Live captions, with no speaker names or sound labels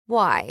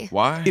Why?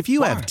 Why? If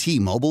you have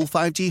T-Mobile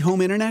 5G home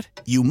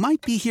internet, you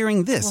might be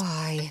hearing this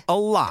Why? a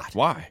lot.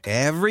 Why?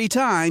 Every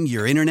time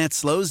your internet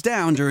slows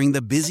down during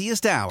the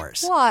busiest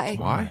hours. Why?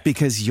 Why?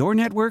 Because your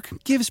network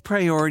gives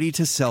priority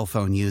to cell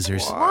phone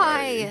users.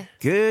 Why?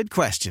 Good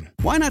question.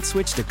 Why not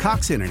switch to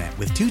Cox Internet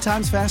with 2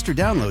 times faster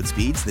download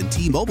speeds than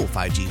T-Mobile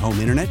 5G home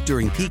internet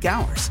during peak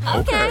hours?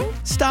 Okay.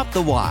 Stop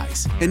the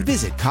whys and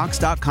visit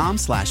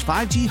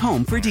cox.com/5G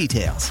home for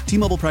details.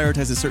 T-Mobile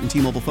prioritizes certain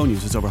T-Mobile phone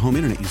users over home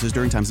internet users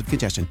during times of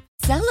congestion.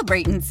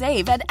 Celebrate and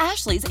save at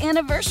Ashley's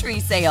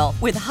Anniversary Sale.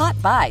 With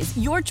Hot Buys,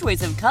 your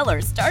choice of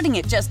colors starting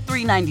at just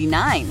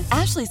 $3.99.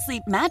 Ashley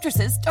Sleep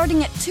mattresses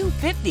starting at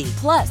 $2.50.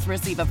 Plus,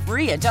 receive a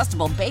free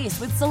adjustable base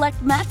with select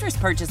mattress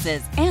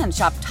purchases. And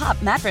shop top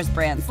mattress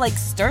brands like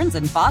Stearns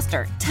 &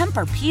 Foster,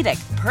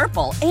 Tempur-Pedic,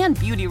 Purple, and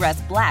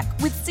Beautyrest Black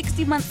with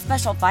 60-month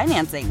special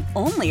financing.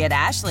 Only at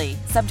Ashley.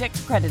 Subject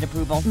to credit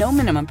approval. No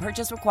minimum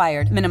purchase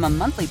required. Minimum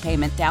monthly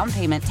payment, down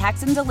payment,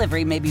 tax, and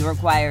delivery may be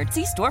required.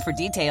 See store for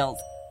details.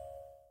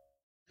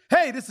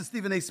 Hey, this is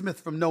Stephen A.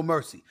 Smith from No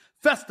Mercy.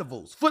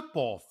 Festivals,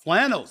 football,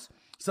 flannels.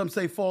 Some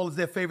say fall is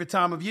their favorite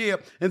time of year.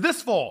 And this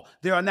fall,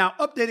 there are now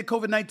updated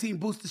COVID-19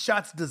 booster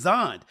shots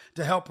designed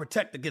to help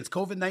protect against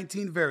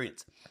COVID-19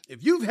 variants.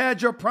 If you've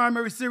had your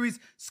primary series,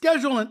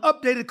 schedule an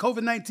updated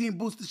COVID-19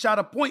 booster shot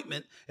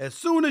appointment as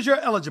soon as you're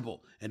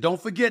eligible. And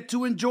don't forget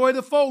to enjoy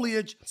the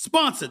foliage.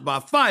 Sponsored by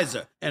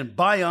Pfizer and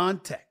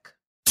BioNTech.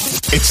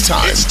 It's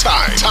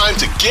time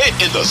to get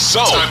in the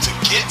zone. Time to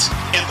get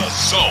in the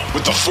zone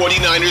with the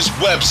 49ers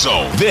web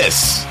zone.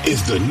 This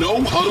is the No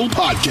Huddle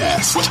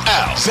Podcast with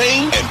Al,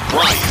 Zane, and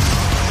Brian.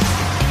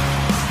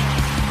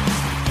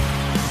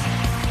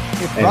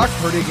 If Brock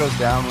Purdy goes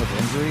down with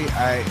injury,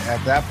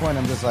 at that point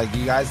I'm just like,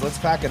 you guys, let's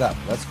pack it up.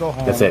 Let's go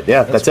home. That's it.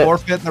 Yeah, let's that's it.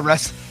 Forfeit the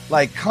rest.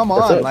 Like, come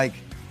on. Like,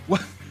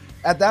 what?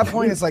 At that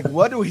point, it's like,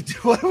 what do we do?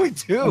 What do we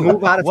do? You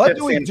move out of what Santa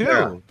do we do?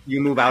 Clara.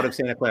 You move out of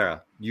Santa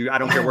Clara. I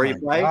don't care where you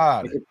play.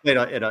 God. If you play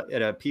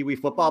at a Pee Wee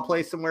football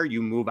place somewhere,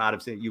 you move out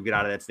of you get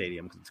out of that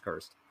stadium because it's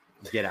cursed.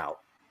 Get out.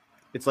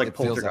 It's like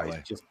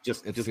poltergeist.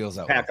 Just feels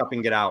that pack way. up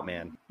and get out,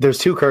 man. There's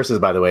 2 curses,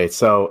 by the way.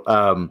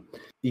 So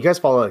you guys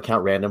follow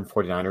account Random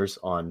 49ers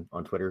on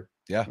Twitter?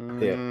 Yeah.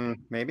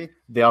 Maybe.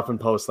 They often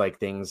post like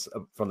things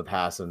from the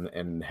past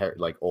and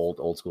like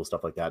old school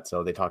stuff like that.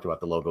 So they talked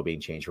about the logo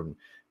being changed from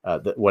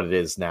what it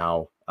is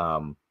now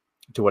to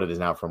what it is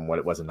now from what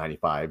it was in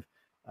 95.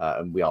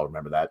 And we all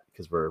remember that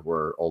because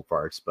we're old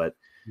farts, but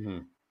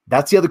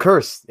that's the other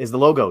curse is the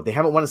logo. They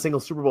haven't won a single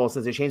Super Bowl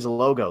since they changed the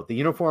logo. The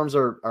uniforms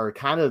are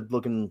kind of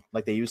looking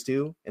like they used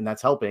to, and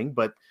that's helping.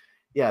 But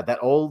yeah,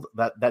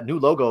 that new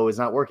logo is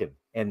not working.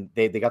 And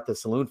they got the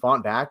saloon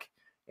font back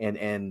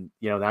and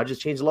now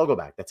just change the logo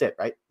back. That's it,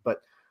 right?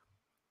 But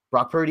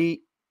Brock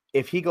Purdy,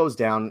 if he goes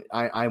down,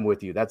 I'm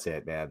with you. That's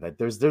it, man. That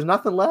there's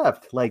nothing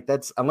left. Like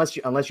that's unless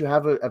you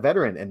have a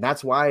veteran, and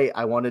that's why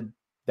I wanted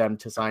them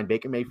to sign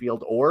Baker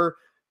Mayfield or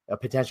a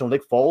potential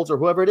Nick Foles or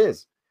whoever it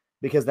is,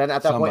 because then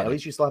at that point, at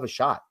least you still have a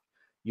shot.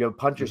 You have a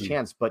puncher's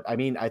chance. But I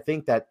mean, I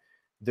think that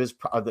there's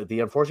the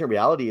unfortunate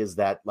reality is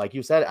that, like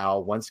you said,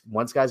 Al, once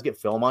guys get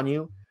film on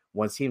you,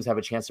 once teams have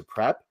a chance to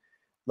prep,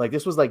 like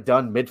this was like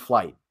done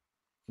mid-flight,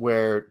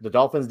 where the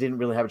Dolphins didn't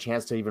really have a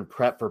chance to even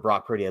prep for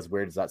Brock Purdy, as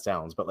weird as that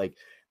sounds, but like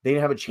they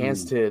didn't have a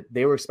chance to.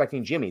 They were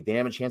expecting Jimmy. They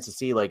didn't have a chance to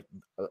see like.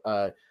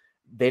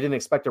 They didn't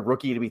expect a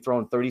rookie to be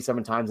thrown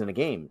 37 times in a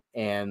game,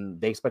 and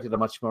they expected a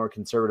much more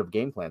conservative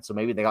game plan. So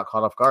maybe they got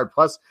caught off guard.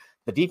 Plus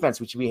the defense,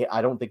 which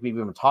I don't think we've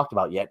even talked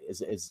about yet,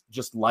 is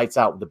just lights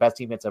out. The best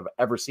defense I've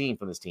ever seen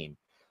from this team.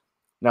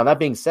 Now, that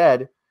being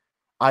said,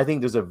 I think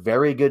there's a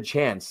very good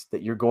chance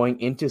that you're going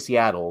into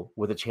Seattle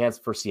with a chance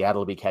for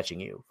Seattle to be catching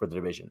you for the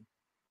division.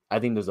 I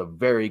think there's a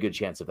very good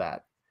chance of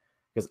that,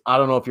 because I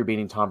don't know if you're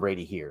beating Tom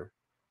Brady here,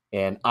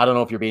 and I don't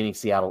know if you're beating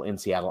Seattle in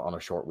Seattle on a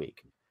short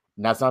week.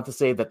 And that's not to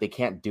say that they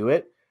can't do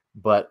it,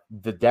 but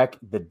the deck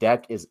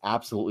is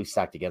absolutely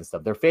stacked against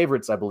them. They're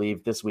favorites, I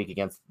believe, this week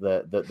against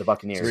the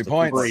Buccaneers. 3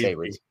 points.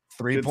 Favorites.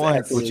 3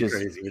 points, which is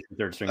crazy.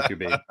 Third string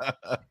QB.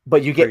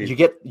 But you get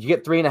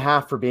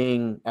 3.5 for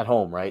being at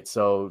home, right?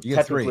 So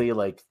technically,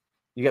 like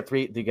you get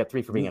three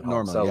for being at home.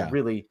 Normally, so yeah.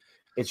 really,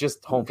 it's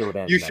just home field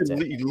advantage. You should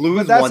that's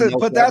lose But one.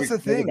 but that's the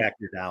thing.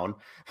 You're down.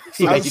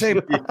 I would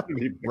say,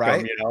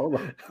 right? You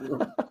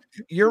know?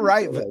 You're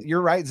right.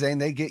 You're right, Zane.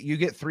 You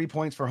get 3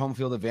 points for home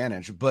field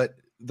advantage. But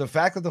the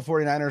fact that the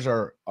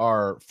 49ers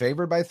are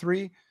favored by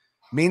 3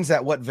 means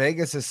that what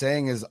Vegas is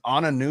saying is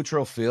on a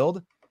neutral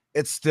field,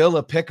 it's still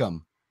a pick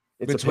 'em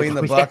between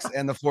the Bucs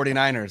and the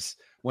 49ers.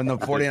 When the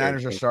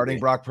 49ers are starting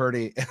Brock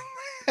Purdy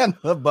and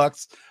the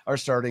Bucs are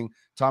starting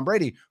Tom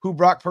Brady, who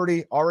Brock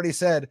Purdy already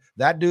said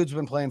that dude's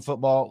been playing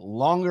football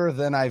longer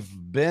than I've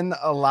been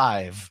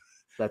alive.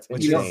 That's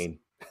insane.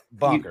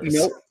 Bonkers.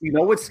 You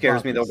know what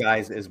scares me though,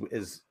 guys,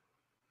 is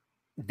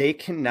they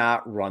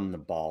cannot run the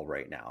ball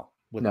right now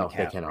with McCaffrey.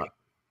 They cannot.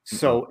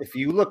 So if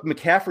you look,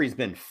 McCaffrey's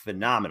been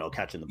phenomenal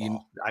catching the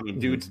ball. I mean,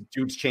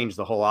 dude's changed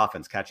the whole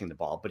offense catching the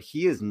ball, but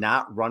he is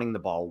not running the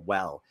ball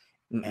well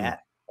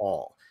at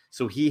all.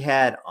 So he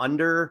had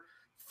under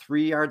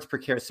 3 yards per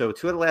carry. So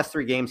 2 of the last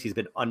 3 games, he's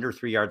been under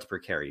 3 yards per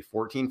carry,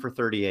 14 for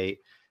 38.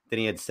 Then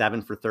he had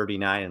 7 for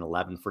 39 and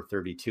 11 for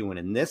 32. And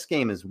in this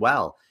game as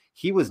well,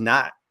 he wasn't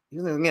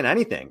getting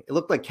anything. It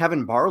looked like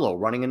Kevin Barlow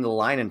running into the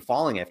line and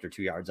falling after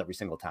 2 yards every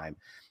single time.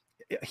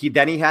 He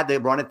had the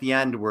run at the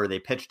end where they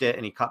pitched it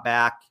and he cut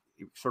back,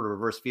 sort of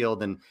reverse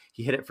field, and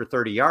he hit it for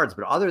 30 yards.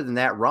 But other than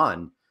that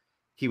run,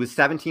 he was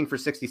 17 for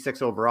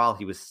 66 overall.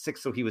 He was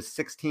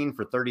 16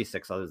 for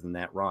 36 other than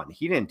that run.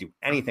 He didn't do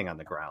anything on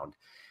the ground.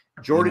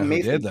 Jordan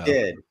Mason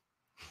did.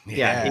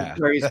 Yeah, he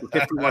carries for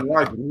 51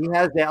 yards. He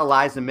has that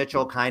Elijah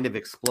Mitchell kind of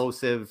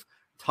explosive,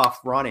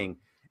 tough running.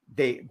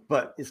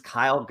 But is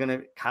Kyle's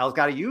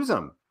got to use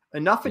him.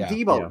 Enough of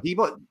Debo. Yeah.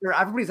 Debo,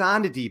 everybody's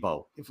on to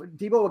Debo. If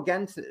Debo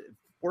again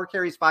 4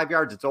 carries 5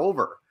 yards, it's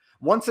over.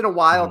 Once in a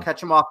while,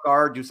 catch him off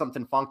guard, do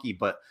something funky.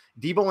 But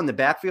Debo in the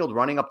backfield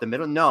running up the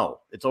middle,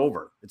 no, it's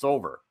over. It's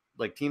over.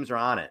 Like, teams are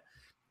on it.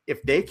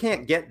 If they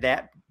can't get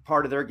that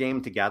part of their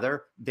game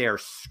together, they're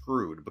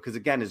screwed. Because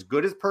again, as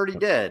good as Purdy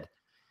did,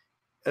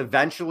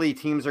 eventually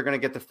teams are going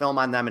to get the film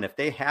on them. And if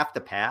they have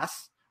to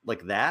pass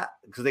like that,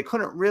 because they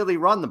couldn't really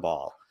run the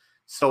ball.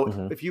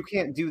 So if you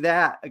can't do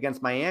that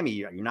against Miami,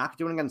 you're not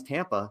doing it against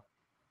Tampa.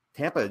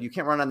 You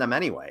can't run on them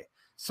anyway.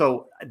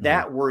 So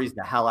that worries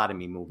the hell out of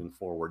me moving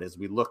forward as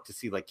we look to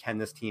see, like, can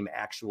this team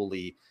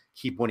actually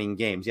keep winning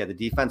games? Yeah, the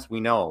defense we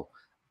know,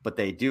 but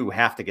they do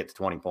have to get to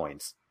 20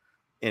 points.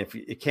 And if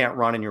you can't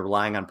run and you're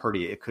relying on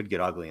Purdy, it could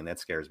get ugly, and that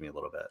scares me a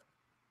little bit.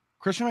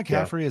 Christian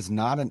McCaffrey is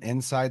not an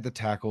inside the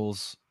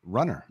tackles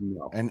runner.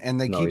 No.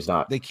 And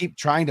they keep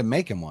trying to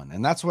make him one.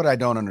 And that's what I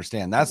don't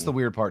understand. That's the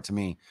weird part to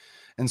me.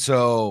 And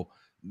so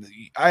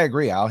I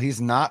agree, Al. He's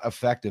not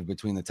effective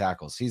between the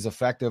tackles. He's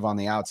effective on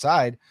the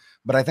outside,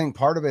 but I think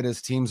part of it is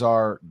teams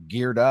are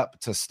geared up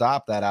to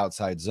stop that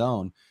outside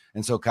zone.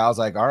 And so Kyle's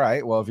like, all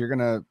right, well, if you're going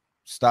to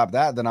stop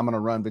that, then I'm going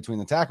to run between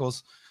the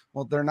tackles.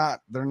 Well, they're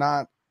not.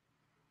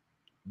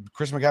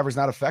 Chris McCaffrey's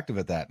not effective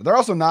at that. They're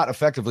also not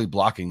effectively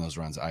blocking those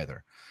runs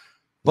either.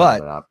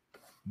 But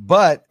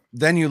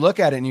then you look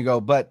at it and you go,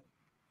 but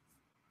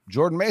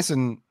Jordan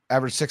Mason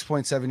averaged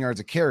 6.7 yards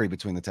a carry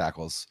between the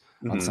tackles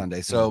on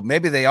Sunday. So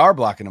maybe they are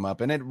blocking him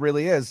up, and it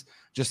really is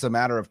just a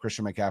matter of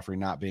Christian McCaffrey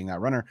not being that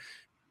runner.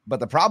 But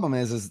the problem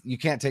is you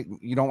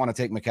don't want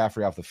to take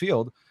McCaffrey off the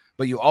field,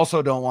 but you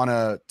also don't want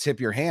to tip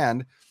your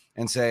hand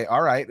and say,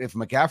 all right, if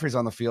McCaffrey's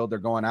on the field, they're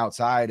going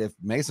outside. If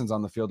Mason's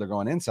on the field, they're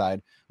going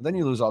inside. Well, then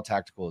you lose all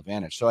tactical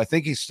advantage. So I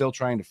think he's still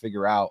trying to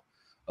figure out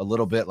a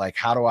little bit, like,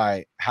 how do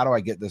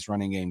I get this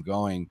running game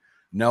going,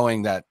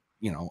 knowing that,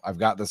 I've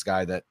got this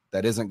guy that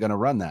isn't going to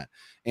run that.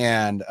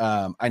 And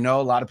I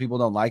know a lot of people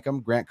don't like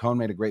him. Grant Cohn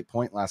made a great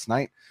point last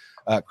night.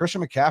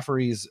 Christian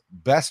McCaffrey's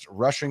best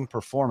rushing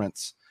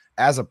performance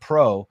as a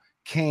pro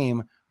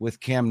came with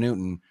Cam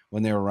Newton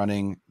when they were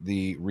running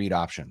the read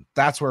option.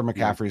 That's where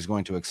McCaffrey is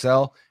going to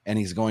excel, and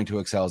he's going to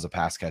excel as a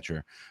pass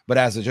catcher. But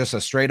as just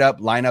a straight up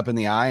line up in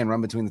the eye and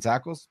run between the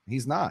tackles,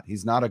 he's not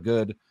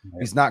good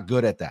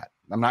at that.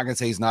 I'm not going to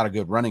say he's not a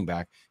good running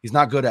back. He's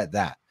not good at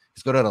that.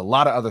 He's good at a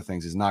lot of other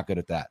things. He's not good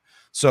at that.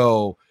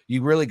 So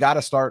you really got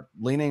to start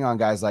leaning on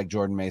guys like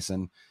Jordan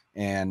Mason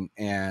and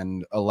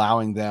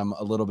allowing them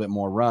a little bit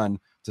more run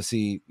to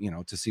see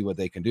what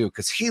they can do.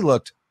 Cause he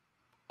looked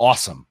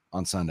awesome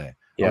on Sunday.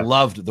 Yeah. I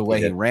loved the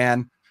way he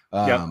ran.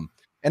 And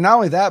not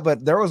only that,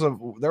 but there was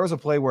a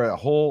play where a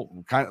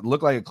hole kind of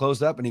looked like it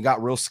closed up and he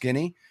got real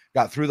skinny,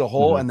 got through the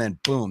hole, and then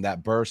boom,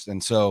 that burst.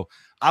 And so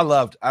I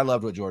loved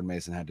what Jordan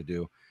Mason had to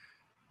do.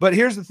 But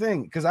here's the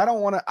thing, because I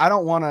don't want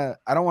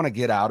to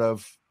get out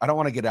of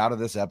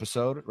this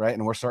episode, right?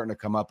 And we're starting to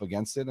come up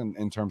against it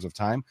in terms of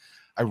time.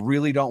 I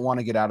really don't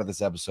want to get out of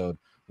this episode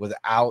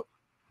without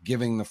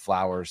giving the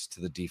flowers to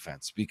the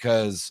defense,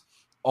 because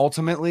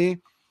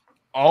ultimately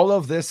all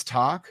of this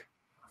talk,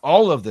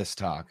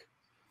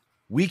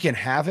 we can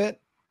have it.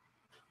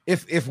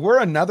 If we're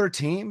another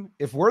team,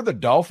 if we're the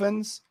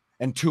Dolphins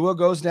and Tua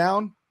goes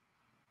down,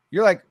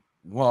 you're like,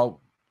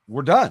 well,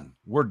 we're done.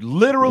 We're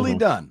literally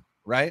done,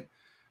 right?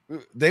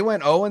 They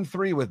went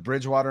 0-3 with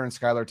Bridgewater and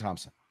Skylar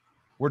Thompson.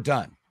 We're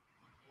done.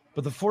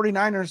 But the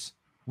 49ers,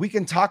 we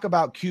can talk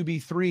about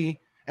QB3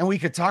 and we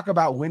could talk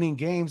about winning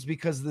games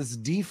because this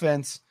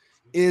defense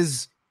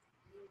is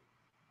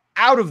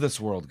out of this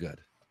world good.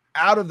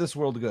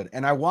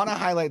 And I want to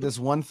highlight this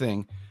one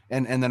thing,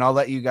 and then I'll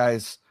let you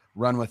guys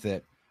run with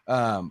it.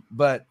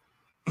 But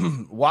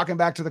walking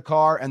back to the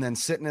car and then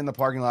sitting in the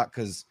parking lot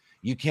because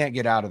you can't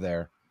get out of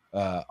there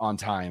on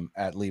time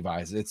at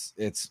Levi's. It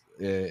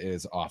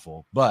is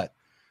awful. But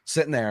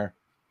sitting there,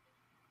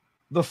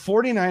 the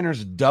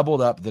 49ers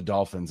doubled up the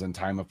Dolphins in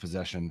time of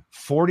possession,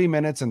 40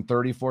 minutes and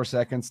 34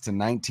 seconds to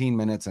 19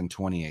 minutes and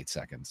 28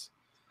 seconds.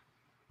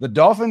 The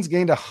Dolphins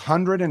gained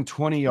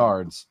 120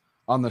 yards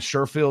on the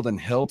Sherfield and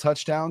Hill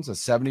touchdowns, a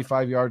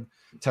 75-yard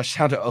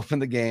touchdown to open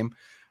the game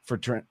for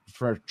Trent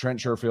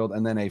Sherfield,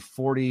 and then a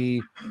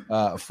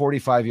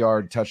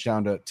 45-yard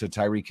touchdown to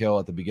Tyreek Hill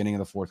at the beginning of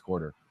the fourth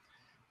quarter.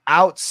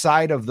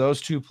 Outside of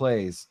those two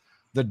plays,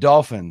 the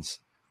Dolphins,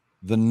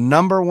 the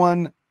number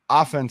one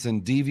offense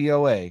in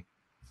DVOA,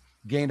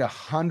 gained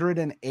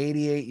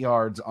 188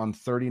 yards on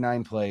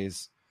 39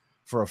 plays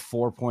for a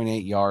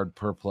 4.8 yard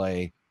per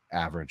play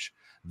average.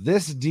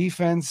 This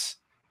defense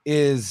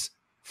is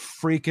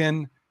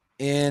freaking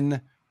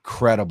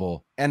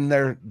incredible, and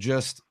they're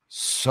just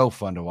so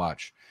fun to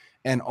watch.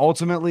 And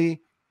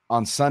ultimately,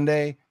 on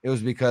Sunday, it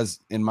was because,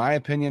 in my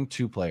opinion,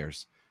 two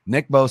players.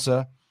 Nick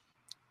Bosa,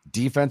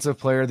 Defensive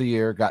Player of the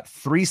Year, got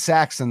 3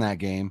 sacks in that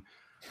game,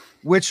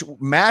 which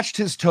matched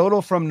his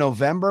total from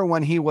November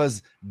when he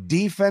was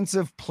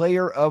Defensive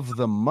Player of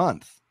the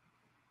Month.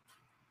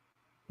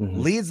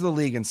 Leads the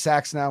league in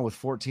sacks now with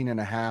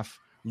 14.5,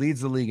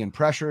 leads the league in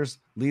pressures,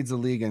 leads the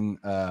league in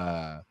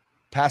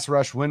pass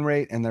rush win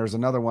rate, and there's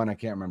another one I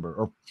can't remember,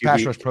 or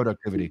pass rush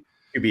productivity.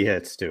 QB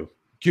hits too.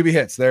 QB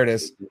hits, there it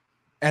is.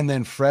 And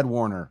then Fred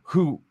Warner,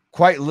 who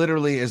quite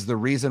literally is the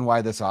reason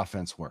why this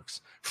offense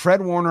works.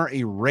 Fred Warner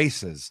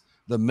erases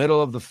the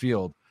middle of the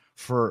field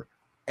for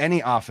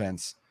any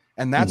offense.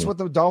 And that's what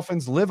the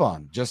Dolphins live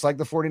on, just like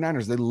the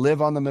 49ers. They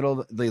live in the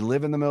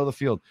middle of the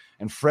field.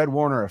 And Fred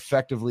Warner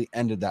effectively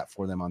ended that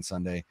for them on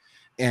Sunday.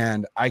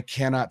 And I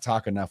cannot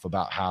talk enough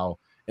about how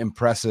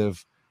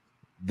impressive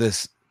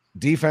this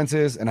defense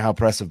is and how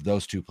impressive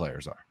those two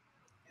players are.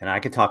 And I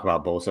could talk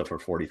about Bosa for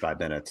 45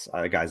 minutes.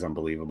 The guy's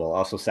unbelievable.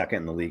 Also second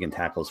in the league in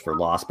tackles for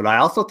loss. But I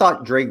also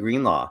thought Dre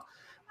Greenlaw,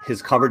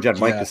 his coverage on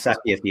Mike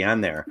Gesicki at the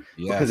end there.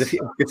 Yes. Because if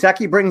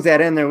Gesicki brings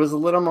that in, there was a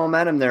little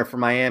momentum there for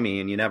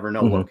Miami, and you never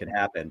know what could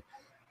happen.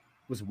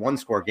 It was a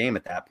 1-score game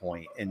at that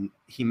point, and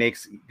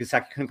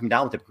Gesicki couldn't come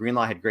down with it.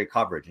 Greenlaw had great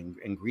coverage,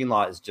 and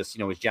Greenlaw is just,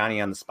 is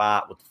Johnny on the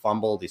spot with the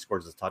fumble. He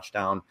scores his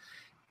touchdown.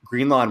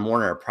 Greenlaw and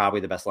Warner are probably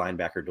the best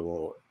linebacker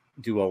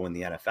duo in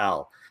the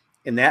NFL.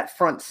 In that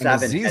front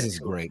seven, Aziz is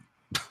great.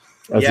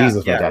 Aziz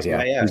is fantastic.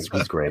 Yeah. He's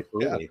great.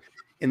 Absolutely.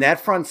 In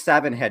that front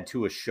seven had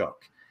Tua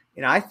shook.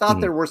 And I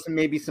thought there were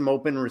maybe some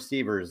open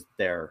receivers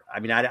there. I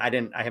mean, I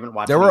haven't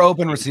watched. There were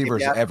open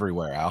receivers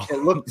everywhere, Al. It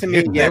looked to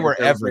me they were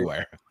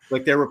everywhere.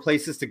 Like there were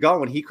places to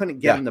go, and he couldn't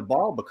get him the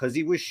ball because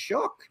he was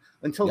shook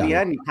until the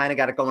end. He kind of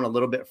got it going a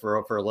little bit for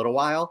a little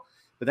while,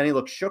 but then he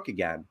looked shook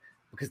again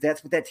because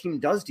that's what that team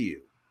does to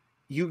you.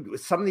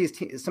 Some of these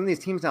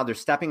teams now, they're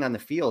stepping on the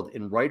field,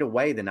 and right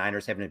away the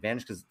Niners have an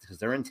advantage because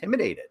they're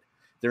intimidated.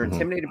 They're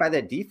intimidated by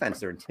that defense.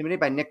 They're intimidated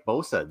by Nick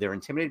Bosa. They're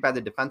intimidated by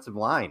the defensive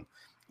line.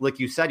 Like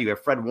you said, you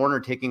have Fred Warner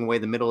taking away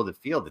the middle of the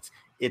field.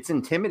 It's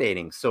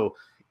intimidating. So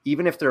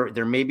even if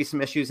there may be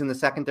some issues in the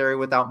secondary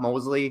without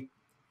Mosley,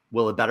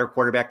 will a better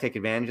quarterback take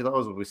advantage of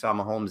those? We saw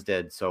Mahomes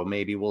did, so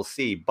maybe we'll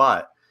see.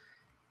 But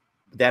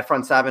that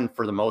front seven,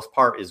 for the most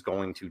part, is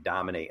going to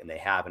dominate, and they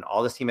have. And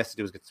all this team has to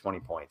do is get 20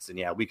 points. And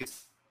we could,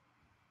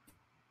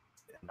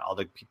 and all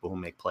the people who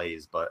make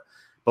plays, but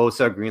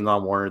Bosa, Greenlaw,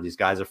 Warner, these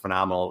guys are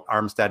phenomenal.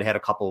 Armstead had a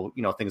couple,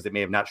 things that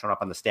may have not shown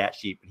up on the stat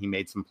sheet, but he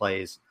made some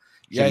plays.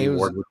 He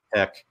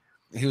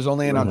was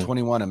only in on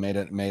 21 and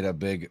made a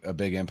big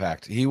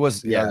impact. He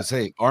was, I would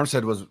say,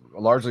 Armstead was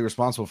largely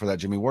responsible for that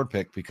Jimmy Ward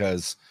pick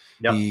because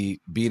he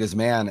beat his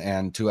man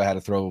and Tua had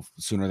to throw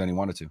sooner than he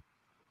wanted to.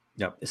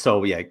 Yep.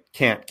 So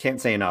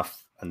can't say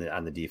enough on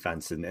the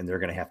defense, and they're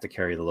going to have to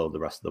carry the load the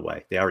rest of the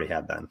way. They already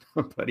have been,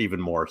 but even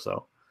more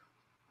so.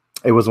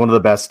 It was one of the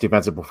best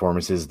defensive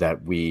performances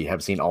that we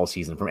have seen all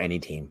season from any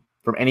team.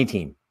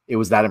 It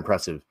was that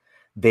impressive.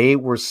 They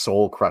were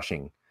soul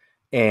crushing.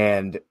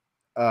 And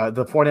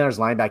the 49ers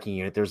linebacking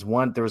unit, there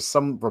was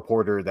some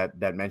reporter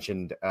that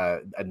mentioned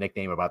a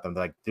nickname about them.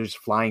 Like, there's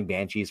flying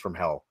banshees from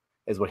hell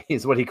is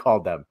what he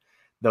called them,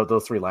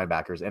 those 3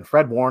 linebackers. And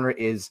Fred Warner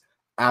is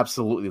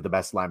absolutely the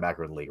best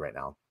linebacker in the league right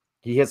now.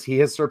 He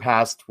has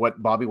surpassed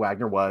what Bobby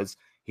Wagner was.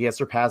 He has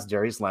surpassed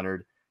Darius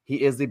Leonard.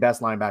 He is the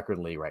best linebacker in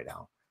the league right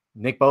now.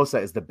 Nick Bosa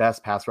is the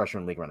best pass rusher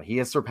in the league right now. He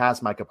has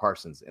surpassed Micah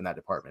Parsons in that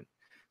department.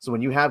 So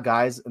when you have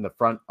guys on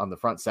the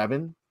front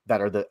seven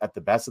that are at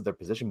the best of their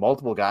position,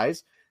 multiple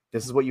guys,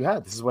 this is what you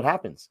have. This is what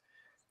happens.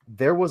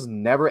 There was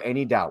never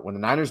any doubt. When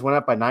the Niners went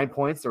up by 9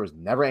 points, there was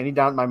never any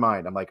doubt in my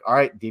mind. I'm like, all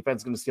right,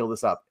 defense is going to steal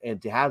this up.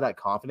 And to have that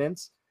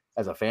confidence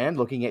as a fan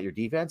looking at your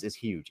defense is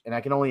huge. And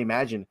I can only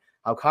imagine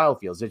how Kyle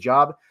feels. The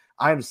job,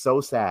 I'm so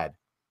sad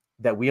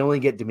that we only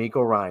get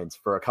DeMeco Ryans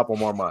for a couple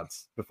more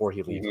months before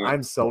he leaves.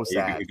 I'm so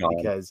sad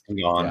because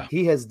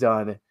he has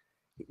done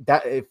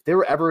that. If there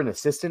were ever an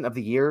assistant of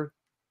the year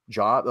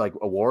job, like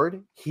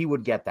award, he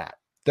would get that.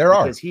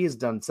 Because he has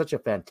done such a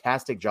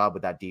fantastic job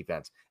with that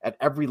defense at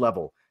every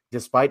level,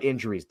 despite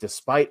injuries,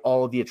 despite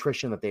all of the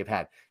attrition that they've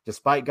had,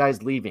 despite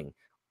guys leaving.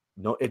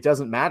 No, it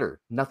doesn't matter.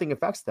 Nothing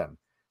affects them.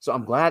 So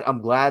I'm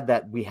glad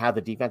that we have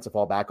the defense to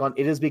fall back on.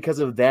 It is because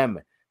of them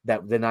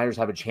that the Niners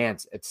have a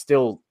chance at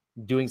still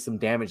doing some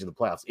damage in the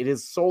playoffs. It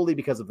is solely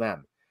because of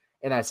them.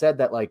 And I said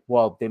that,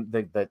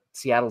 the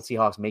Seattle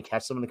Seahawks may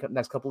catch them in the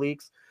next couple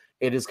weeks.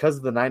 It is because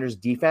of the Niners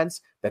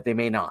defense that they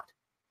may not.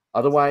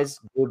 Otherwise,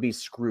 they would be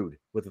screwed.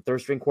 With the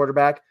third-string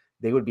quarterback,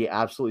 they would be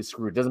absolutely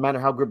screwed. It doesn't matter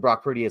how good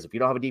Brock Purdy is. If you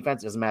don't have a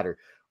defense, it doesn't matter.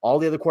 All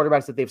the other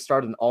quarterbacks that they've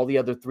started in all the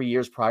other 3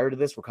 years prior to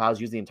this, where Kyle's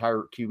used the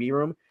entire QB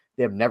room,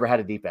 they have never had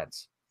a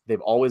defense.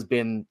 They've always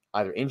been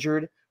either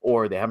injured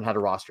or they haven't had a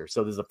roster.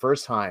 So this is the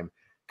first time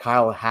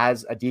Kyle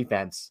has a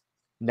defense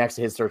next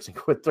to his third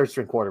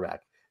string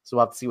quarterback. So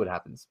we'll have to see what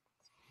happens.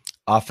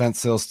 Offense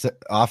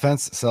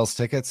sells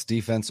tickets.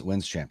 Defense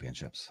wins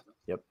championships.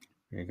 Yep.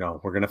 There you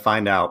go. We're going to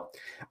find out.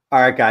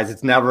 All right, guys.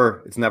 It's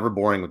never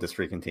boring with this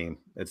freaking team.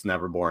 It's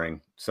never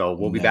boring. So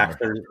we'll be back.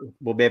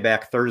 We'll be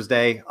back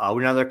Thursday.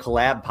 With another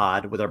collab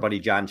pod with our buddy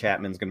John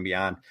Chapman's going to be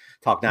on.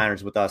 Talk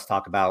Niners with us.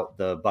 Talk about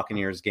the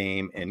Buccaneers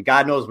game, and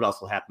God knows what else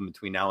will happen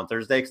between now and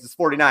Thursday because it's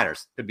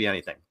 49ers. Could be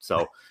anything.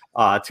 So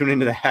tune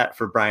into that.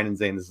 For Brian and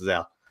Zane, this is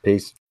Al.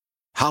 Peace.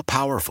 How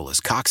powerful is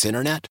Cox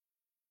Internet?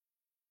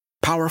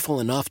 Powerful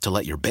enough to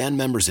let your band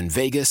members in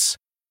Vegas,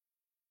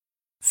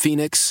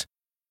 Phoenix,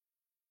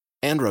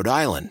 and Rhode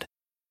Island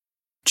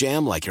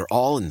jam like you're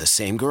all in the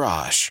same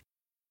garage.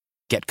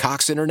 Get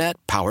Cox Internet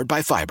powered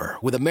by fiber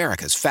with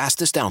America's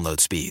fastest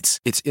download speeds.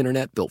 It's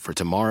internet built for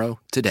tomorrow,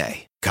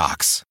 today.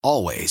 Cox,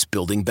 always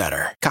building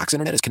better. Cox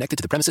Internet is connected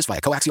to the premises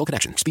via coaxial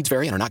connection. Speeds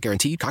vary and are not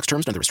guaranteed. Cox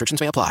terms and other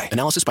restrictions may apply.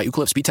 Analysis by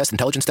Ookla Speed Test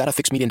Intelligence Data.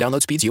 Fixed median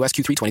download speeds. US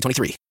Q3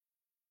 2023.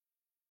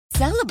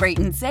 Celebrate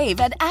and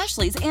save at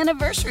Ashley's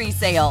Anniversary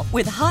Sale.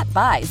 With Hot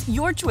Buys,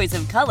 your choice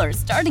of colors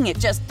starting at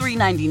just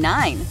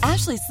 $3.99.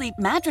 Ashley Sleep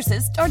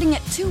mattresses starting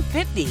at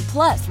 $2.50.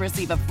 Plus,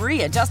 receive a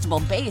free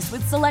adjustable base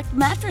with select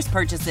mattress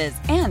purchases.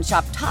 And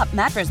shop top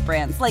mattress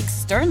brands like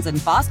Stearns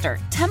 & Foster,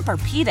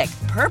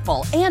 Tempur-Pedic,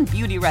 Purple, and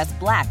Beautyrest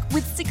Black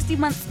with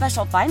 60-month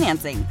special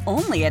financing.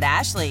 Only at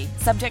Ashley.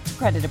 Subject to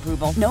credit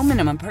approval. No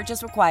minimum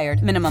purchase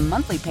required. Minimum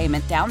monthly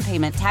payment, down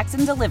payment, tax,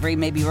 and delivery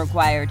may be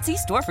required. See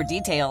store for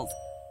details.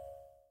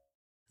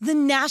 The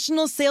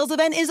national sales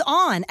event is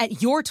on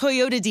at your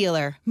Toyota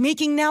dealer,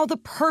 making now the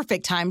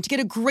perfect time to get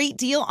a great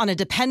deal on a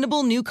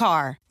dependable new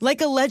car. Like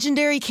a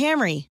legendary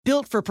Camry,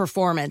 built for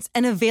performance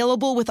and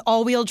available with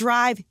all-wheel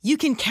drive, you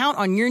can count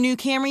on your new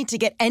Camry to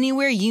get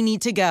anywhere you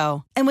need to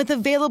go. And with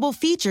available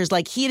features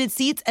like heated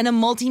seats and a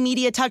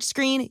multimedia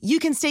touchscreen, you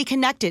can stay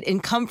connected in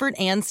comfort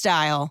and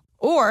style.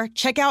 Or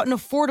check out an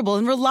affordable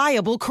and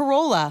reliable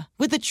Corolla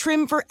with a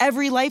trim for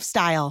every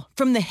lifestyle.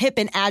 From the hip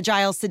and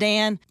agile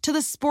sedan to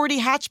the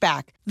sporty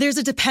hatchback, there's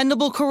a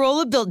dependable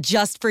Corolla built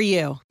just for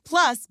you.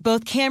 Plus,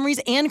 both Camrys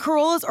and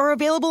Corollas are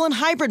available in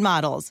hybrid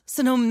models,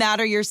 so no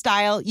matter your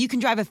style, you can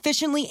drive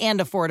efficiently and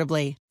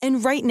affordably.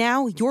 And right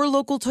now, your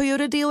local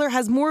Toyota dealer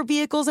has more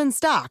vehicles in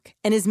stock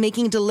and is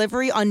making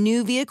delivery on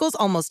new vehicles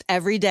almost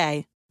every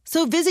day.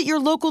 So visit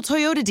your local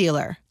Toyota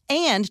dealer.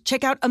 And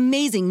check out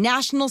amazing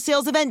national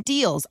sales event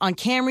deals on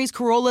Camrys,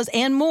 Corollas,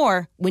 and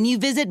more when you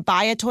visit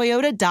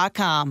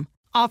buyatoyota.com.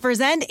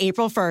 Offers end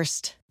April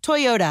 1st.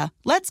 Toyota,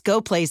 let's go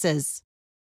places.